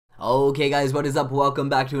Okay guys, what is up? Welcome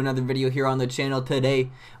back to another video here on the channel.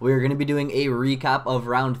 Today we're going to be doing a recap of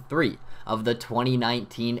round 3 of the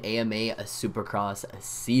 2019 AMA Supercross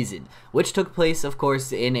season, which took place of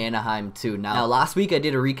course in Anaheim too. Now last week I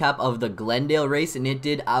did a recap of the Glendale race and it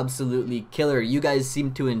did absolutely killer. You guys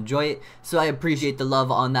seemed to enjoy it, so I appreciate the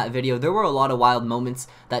love on that video. There were a lot of wild moments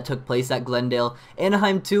that took place at Glendale.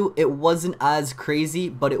 Anaheim too, it wasn't as crazy,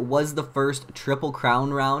 but it was the first Triple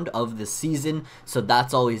Crown round of the season, so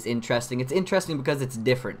that's always interesting. It's interesting because it's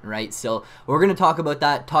different, right? So we're going to talk about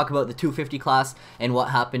that, talk about the 250 class and what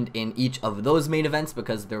happened in each of those main events,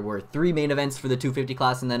 because there were 3 main events for the 250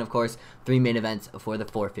 class and then of course 3 main events for the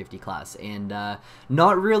 450 class. And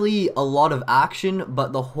not really a lot of action,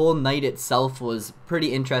 but the whole night itself was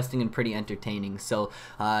pretty interesting and pretty entertaining. So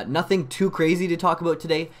nothing too crazy to talk about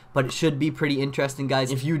today, but it should be pretty interesting,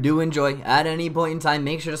 guys. If you do enjoy at any point in time,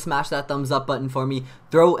 make sure to smash that thumbs up button for me.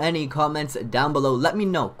 Throw any comments down below. Let me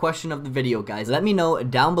know, question of the video, guys, let me know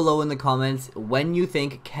down below in the comments when you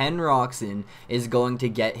think Ken Roczen is going to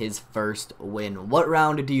get his first win. What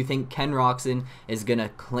round do you think Ken Roczen is gonna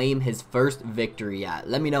claim his first victory at?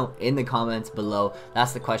 Let me know in the comments below.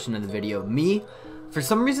 That's the question of the video. For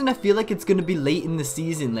some reason, I feel like it's going to be late in the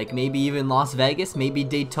season, like maybe even Las Vegas, maybe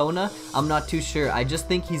Daytona. I'm not too sure. I just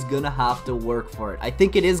think he's going to have to work for it. I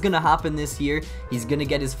think it is going to happen this year. He's going to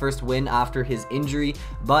get his first win after his injury,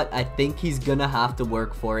 but I think he's going to have to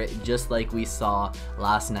work for it, just like we saw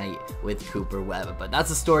last night with Cooper Webb. But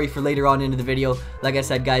that's a story for later on into the video. Like I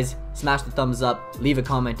said, guys, smash the thumbs up, leave a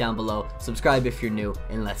comment down below, subscribe if you're new,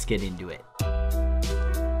 and let's get into it.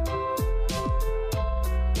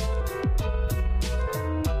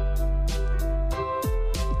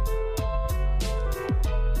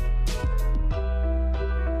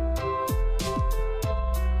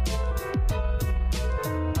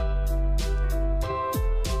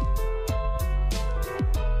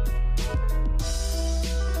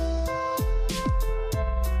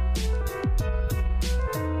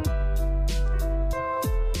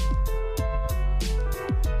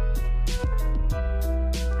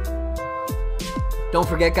 Don't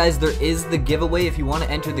forget, guys, there is the giveaway. If you want to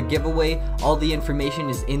enter the giveaway, all the information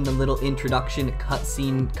is in the little introduction cut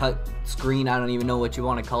screen. I don't even know what you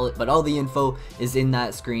want to call it, but all the info is in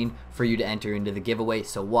that screen for you to enter into the giveaway.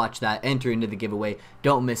 So watch that, enter into the giveaway.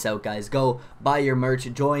 Don't miss out, guys. Go buy your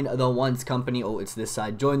merch, join the Once Company. Oh, it's this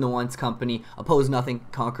side. Join the Once Company, oppose nothing,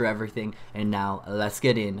 conquer everything. And now let's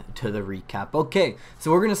get into the recap. Okay,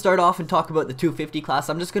 so we're gonna start off and talk about the 250 class.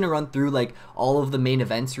 I'm just gonna run through like all of the main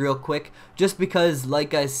events real quick, just because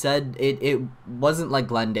like I said, it wasn't like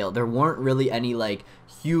Glendale. There weren't really any like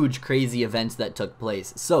huge crazy events that took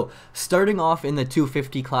place. So starting off in the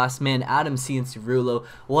 250 class, man, Adam Cianciarulo,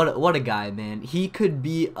 what a guy, man. He could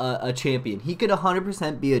be a champion. He could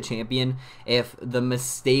 100% be a champion if the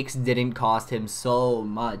mistakes didn't cost him so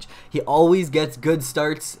much. He always gets good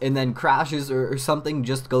starts and then crashes or something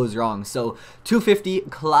just goes wrong. So 250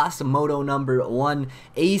 class moto number 1,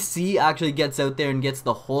 AC actually gets out there and gets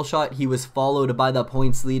the whole shot. He was followed by the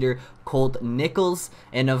points leader Colt Nichols,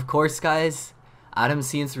 and of course, guys, Adam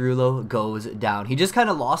Cianciarulo goes down. He just kind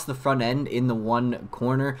of lost the front end in the one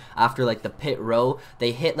corner after like the pit row.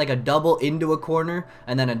 They hit like a double into a corner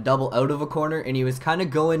and then a double out of a corner, and he was kind of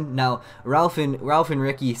going. Now Ralph and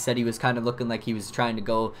Ricky said he was kind of looking like he was trying to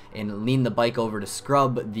go and lean the bike over to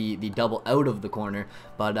scrub the double out of the corner,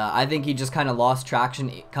 but I think he just kind of lost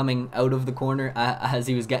traction coming out of the corner as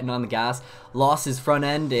he was getting on the gas, lost his front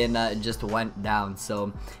end, and just went down.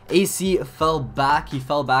 So AC fell back. He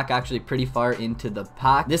fell back actually pretty far into the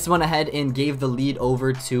pack. This went ahead and gave the lead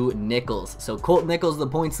over to Nichols. So Colt Nichols, the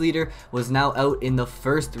points leader, was now out in the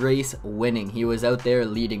first race winning. He was out there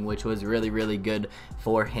leading, which was really good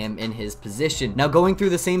for him in his position. Now going through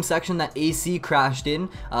the same section that AC crashed in,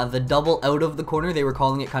 the double out of the corner, they were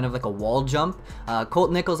calling it kind of like a wall jump.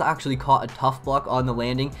 Colt Nichols actually caught a tough block on the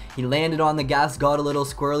landing. He landed on the gas, got a little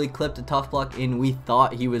squirrely, clipped a tough block, and we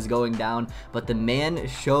thought he was going down, but the man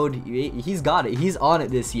showed he's got it. He's on it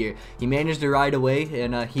this year. He managed to ride away,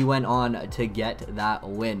 and he went on to get that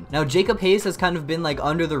win. Now Jacob Hayes has kind of been like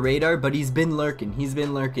under the radar, but he's been lurking,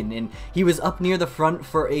 and he was up near the front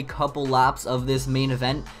for a couple laps of this main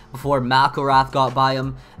event before McElrath got by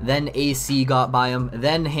him, then AC got by him,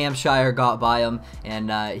 then Hampshire got by him, and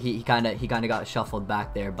he kind of got shuffled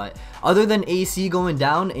back there. But other than AC going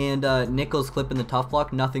down and Nichols clipping the tough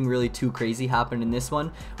block, nothing really too crazy happened in this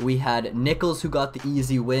one. We had Nichols who got the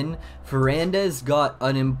easy win. Ferrandez got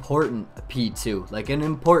an important P2 P2, like an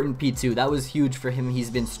important P2. That was huge for him. He's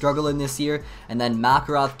been struggling this year. And then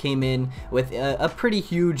Makaroth came in with a pretty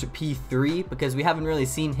huge P3 because we haven't really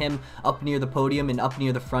seen him up near the podium and up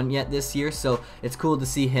near the front yet this year. So it's cool to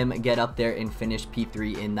see him get up there and finish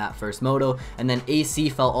P3 in that first moto. And then AC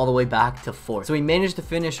fell all the way back to 4th. So he managed to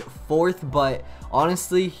finish 4th, but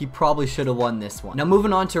honestly, he probably should have won this one. Now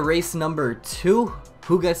moving on to race number 2.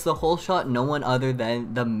 Who gets the whole shot? No one other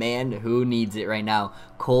than the man who needs it right now,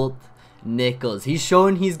 Colt Nichols. He's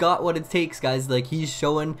showing he's got what it takes, guys. Like, he's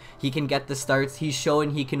showing he can get the starts. He's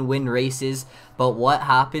showing he can win races. But what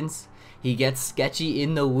happens? He gets sketchy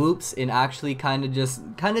in the whoops and actually kind of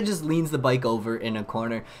just leans the bike over in a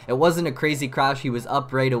corner. It wasn't a crazy crash. He was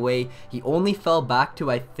up right away. He only fell back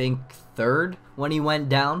to, I think, 3rd when he went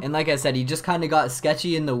down. And like I said, he just kind of got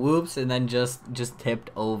sketchy in the whoops and then just tipped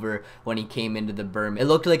over when he came into the berm. It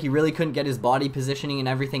looked like he really couldn't get his body positioning and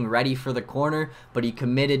everything ready for the corner, but he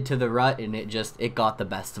committed to the rut and it got the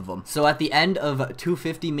best of him. So at the end of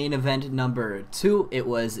 250 main event number 2, it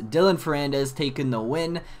was Dylan Ferrandis taking the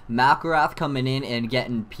win, Makaroth coming in and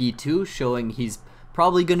getting P2, showing he's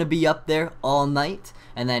probably going to be up there all night.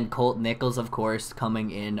 And then Colt Nichols, of course,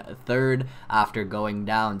 coming in 3rd after going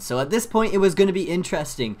down. So at this point, it was going to be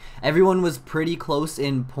interesting. Everyone was pretty close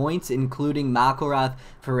in points, including Makaroth,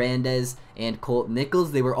 Ferrandis, and Colt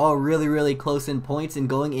Nichols. They were all really close in points, and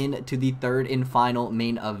going into the 3rd and final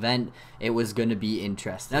main event, it was going to be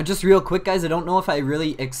interesting. Now, just real quick, guys, I don't know if I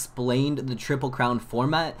really explained the Triple Crown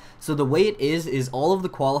format. So the way it is all of the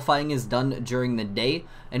qualifying is done during the day,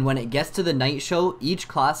 and when it gets to the night show, each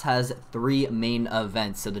class has 3 main events.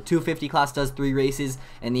 So the 250 class does 3 races,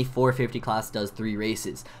 and the 450 class does 3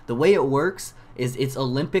 races. The way it works is it's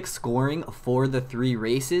Olympic scoring for the 3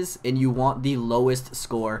 races, and you want the lowest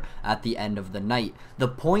score at the end of the night. The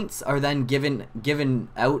points are then given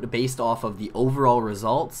out based off of the overall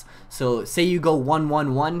results. So say you go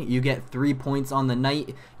 1-1-1, you get 3 points on the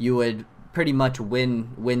night. You would pretty much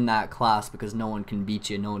win that class because no one can beat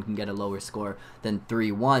you. No one can get a lower score than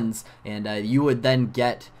 3 1s, and you would then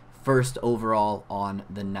get 1st overall on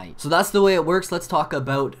the night. So that's the way it works. Let's talk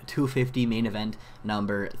about 250 main event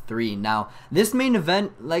number 3. Now, this main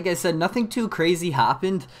event, like I said, nothing too crazy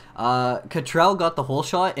happened. Cottrell got the whole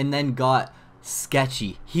shot and then got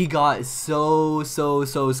sketchy. He got so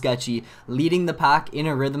sketchy, leading the pack in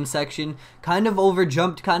a rhythm section, kind of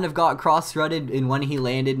overjumped, kind of got cross-threaded, and when he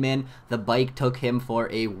landed, man, the bike took him for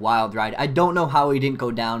a wild ride. I don't know how he didn't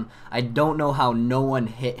go down. I don't know how no one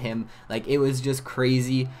hit him. Like, it was just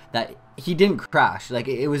crazy that he didn't crash. Like,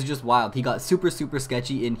 it was just wild. He got super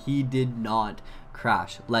sketchy, and he did not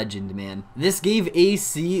crash. Legend, man. This gave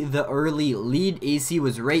AC the early lead. AC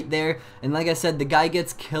was right there, and like I said, the guy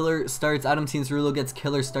gets killer starts. Adam Cianciarulo gets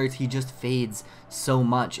killer starts. He just fades so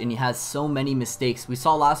much, and he has so many mistakes. We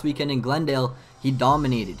saw last weekend in Glendale, he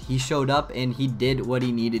dominated. He showed up and he did what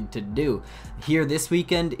he needed to do. Here this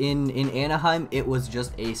weekend in Anaheim, it was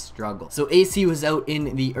just a struggle. So AC was out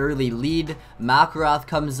in the early lead. Makaroth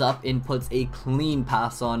comes up and puts a clean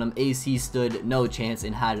pass on him. AC stood no chance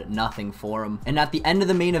and had nothing for him. And at the end of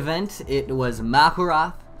the main event, it was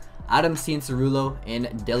Makaroth, Adam Cianciarulo, and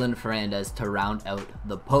Dylan Ferrandis to round out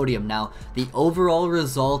the podium. Now, the overall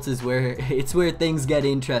result is where things get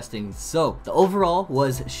interesting. So, the overall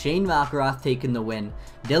was Shane Makaroth taking the win,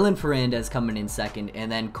 Dylan Ferrandis coming in 2nd, and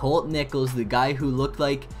then Colt Nichols, the guy who looked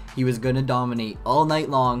like he was going to dominate all night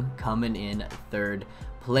long, coming in 3rd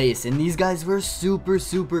place. And these guys were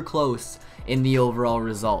super close in the overall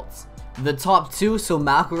results. The top 2, so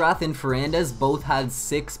Makaroth and Ferrandis, both had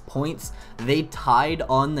 6 points. They tied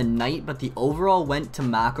on the night, but the overall went to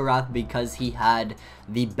Makaroth because he had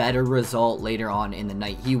the better result later on in the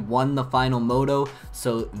night. He won the final moto,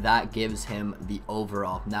 so that gives him the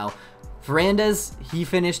overall. Now, Ferrandis, he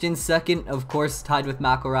finished in 2nd, of course, tied with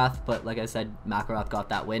Makaroth, but like I said, Makaroth got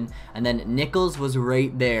that win. And then Nichols was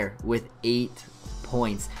right there with 8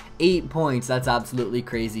 points. 8 points, that's absolutely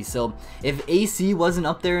crazy. So if AC wasn't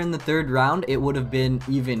up there in the 3rd round, it would have been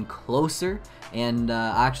even closer. And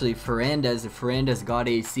actually, if Ferrandis got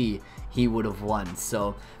AC, he would have won.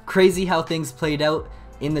 So crazy how things played out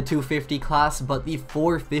in the 250 class, but the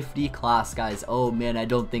 450 class, guys, oh man, I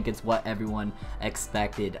don't think it's what everyone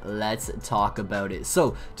expected. Let's talk about it.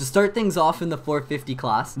 So to start things off in the 450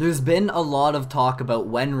 class, there's been a lot of talk about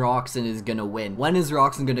when Roczen is gonna win. When is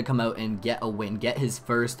Roczen gonna come out and get a win, get his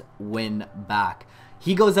first win back?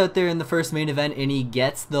 He goes out there in the first main event and he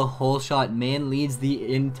gets the whole shot. Man leads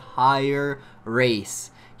the entire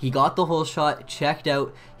race. He got the whole shot, checked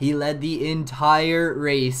out, he led the entire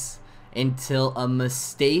race until a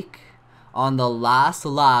mistake on the last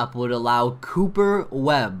lap would allow Cooper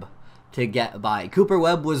Webb to get by. Cooper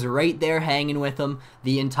Webb was right there hanging with him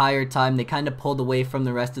the entire time. They kind of pulled away from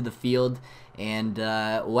the rest of the field, and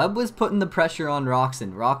Webb was putting the pressure on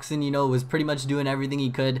Roczen. Roczen, you know, was pretty much doing everything he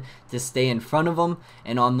could to stay in front of him,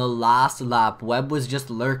 and on the last lap, Webb was just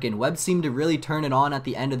lurking. Webb seemed to really turn it on at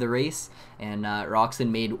the end of the race, and Roczen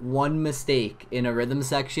made one mistake in a rhythm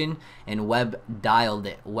section, and Webb dialed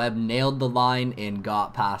it. Webb nailed the line and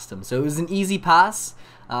got past him. So it was an easy pass.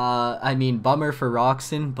 I mean, bummer for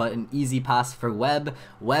Roczen, but an easy pass for Webb.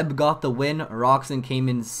 Webb got the win. Roczen came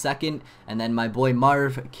in second, and then my boy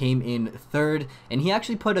Marv came in third, and he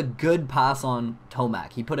actually put a good pass on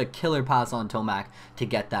Tomac. He put a killer pass on Tomac to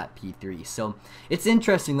get that P3. So it's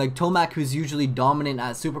interesting, like Tomac, who's usually dominant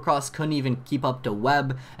at Supercross, couldn't even keep up to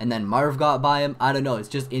Webb, and then Marv got by him. I don't know, it's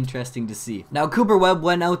just interesting to see. Now Cooper Webb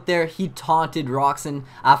went out there, he taunted Roczen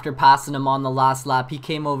after passing him on the last lap. He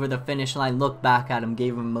came over the finish line, looked back at him,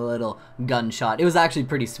 gave him a little gunshot. It was actually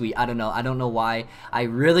pretty sweet. I don't know why. I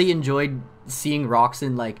really enjoyed seeing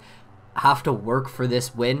Roczen like have to work for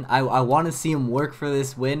this win. I want to see him work for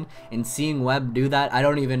this win, and seeing Webb do that, I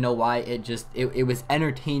don't even know why. It was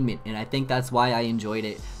entertainment, and I think that's why I enjoyed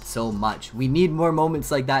it so much. We need more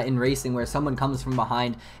moments like that in racing, where someone comes from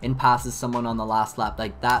behind and passes someone on the last lap.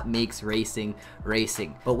 Like, that makes racing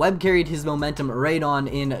racing. But Webb carried his momentum right on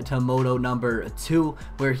into moto number 2,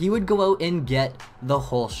 where he would go out and get the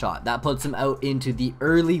whole shot. That puts him out into the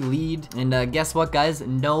early lead, and guess what, guys?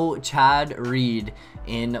 No Chad Reed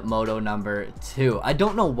in moto number 2. I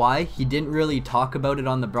don't know why. He didn't really talk about it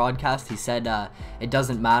on the broadcast. He said it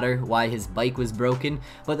doesn't matter why his bike was broken,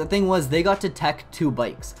 but the thing was, they got to tech 2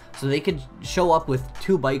 bikes, so they could show up with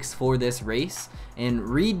 2 bikes for this race, and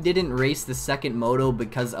Reed didn't race the second moto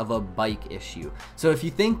because of a bike issue. So if you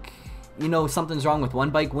think, you know, something's wrong with one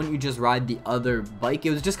bike, wouldn't you just ride the other bike?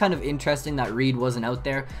 It was just kind of interesting that Reed wasn't out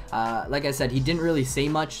there. Like I said, he didn't really say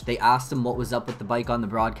much. They asked him what was up with the bike on the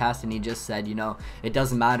broadcast, and he just said, you know, it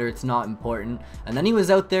doesn't matter, it's not important. And then he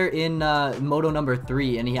was out there in moto number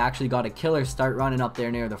 3, and he actually got a killer start running up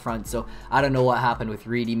there near the front. So I don't know what happened with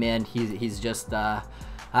Reedy, man. He's just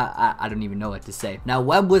I don't even know what to say. Now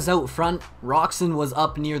Webb was out front. Roczen was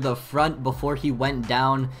up near the front before he went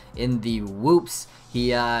down in the whoops.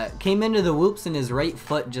 He came into the whoops and his right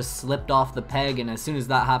foot just slipped off the peg, and as soon as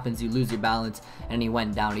that happens, you lose your balance, and he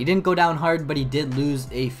went down. He didn't go down hard, but he did lose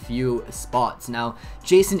a few spots. Now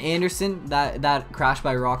Jason Anderson, that crash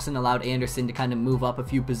by Roczen allowed Anderson to kind of move up a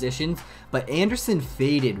few positions, but Anderson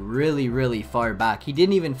faded really far back. He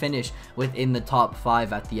didn't even finish within the top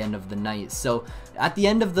 5 at the end of the night. So at the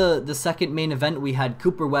end of the second main event, we had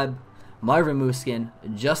Cooper Webb, Marvin Musquin,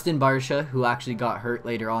 Justin Barcia, who actually got hurt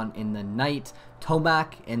later on in the night,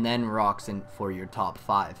 Tomac, and then Roczen for your top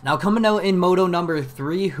 5. Now coming out in moto number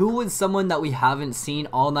 3, who was someone that we haven't seen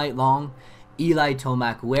all night long? Eli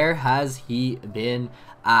Tomac. Where has he been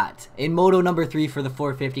at? In moto number 3 for the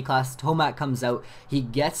 450 class, Tomac comes out, he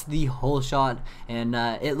gets the whole shot, and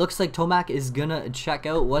it looks like Tomac is gonna check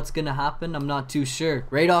out. What's gonna happen? I'm not too sure.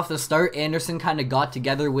 Right off the start, Anderson kind of got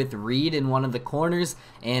together with Reed in one of the corners,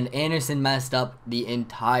 and Anderson messed up the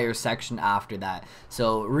entire section after that.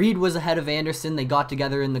 So Reed was ahead of Anderson. They got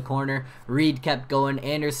together in the corner. Reed kept going.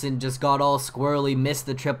 Anderson just got all squirrely, missed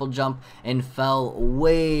the triple jump, and fell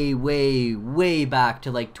way back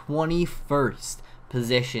to like 21st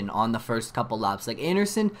position on the first couple laps. Like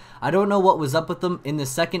Anderson, I don't know what was up with him. In the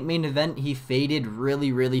second main event, he faded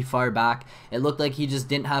really far back. It looked like he just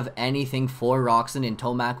didn't have anything for Roczen and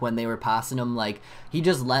Tomac when they were passing him. Like, he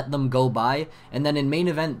just let them go by. And then in main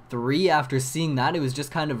event 3, after seeing that, it was just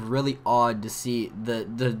kind of really odd to see the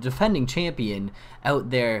defending champion out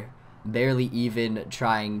there barely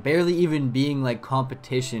even being like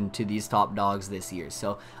competition to these top dogs this year.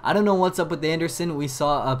 So I don't know what's up with Anderson. We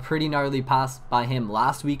saw a pretty gnarly pass by him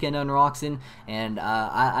last weekend on Roczen, and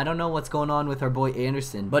I don't know what's going on with our boy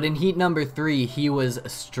Anderson. But in heat number 3, he was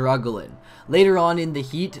struggling. Later on in the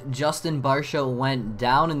heat, Justin Barcia went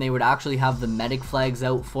down, and they would actually have the medic flags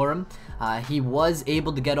out for him. He was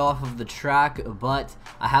able to get off of the track, but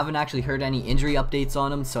I haven't actually heard any injury updates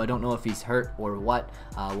on him, so I don't know if he's hurt or what.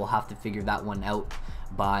 We'll have to figure that one out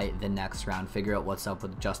by the next round, figure out what's up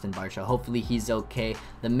with Justin Barcia. Hopefully he's okay.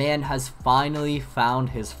 The man has finally found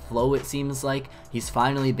his flow, it seems like. He's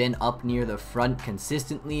finally been up near the front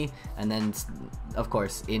consistently, and then of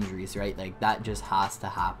course injuries, right? Like, that just has to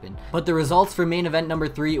happen. But the results for main event number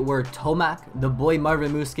 3 were Tomac, the boy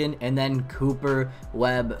Marvin Musquin, and then Cooper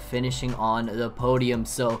Webb finishing on the podium.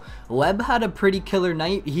 So Webb had a pretty killer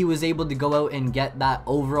night. He was able to go out and get that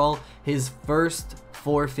overall, his first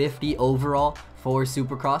 450 overall for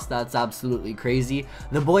Supercross. That's absolutely crazy.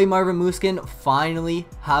 The boy Marvin Muskin finally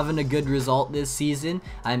having a good result this season.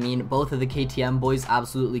 I mean, both of the KTM boys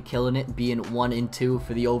absolutely killing it, being 1 and 2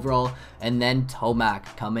 for the overall, and then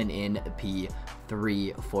Tomac coming in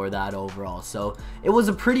P3 for that overall. So it was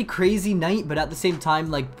a pretty crazy night, but at the same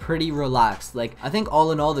time, like, pretty relaxed. Like, I think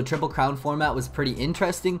all in all, the Triple Crown format was pretty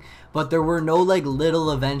interesting, but there were no like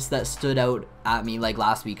little events that stood out at me like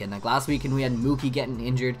last weekend. Like last weekend we had Mookie getting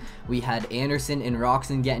injured, we had Anderson and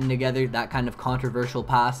Roxon getting together, that kind of controversial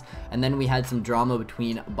pass, and then we had some drama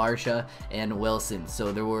between Barsha and Wilson.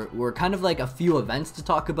 So there were kind of like a few events to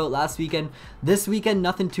talk about last weekend. This weekend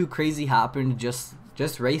nothing too crazy happened, just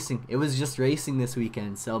racing. It was just racing this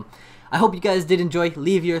weekend. So I hope you guys did enjoy.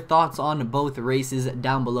 Leave your thoughts on both races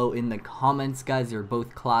down below in the comments, guys. They're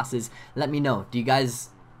both classes. Let me know. Do you guys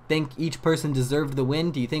think each person deserved the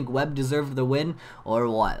win? Do you think Webb deserved the win or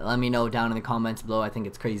what? Let me know down in the comments below. I think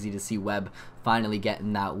it's crazy to see Webb finally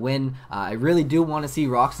getting that win. I really do want to see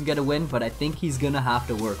Roxon get a win, but I think he's gonna have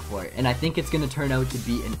to work for it, and I think it's gonna turn out to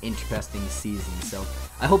be an interesting season. So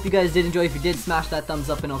I hope you guys did enjoy. If you did, smash that thumbs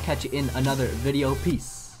up, and I'll catch you in another video.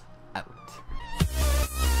 Peace.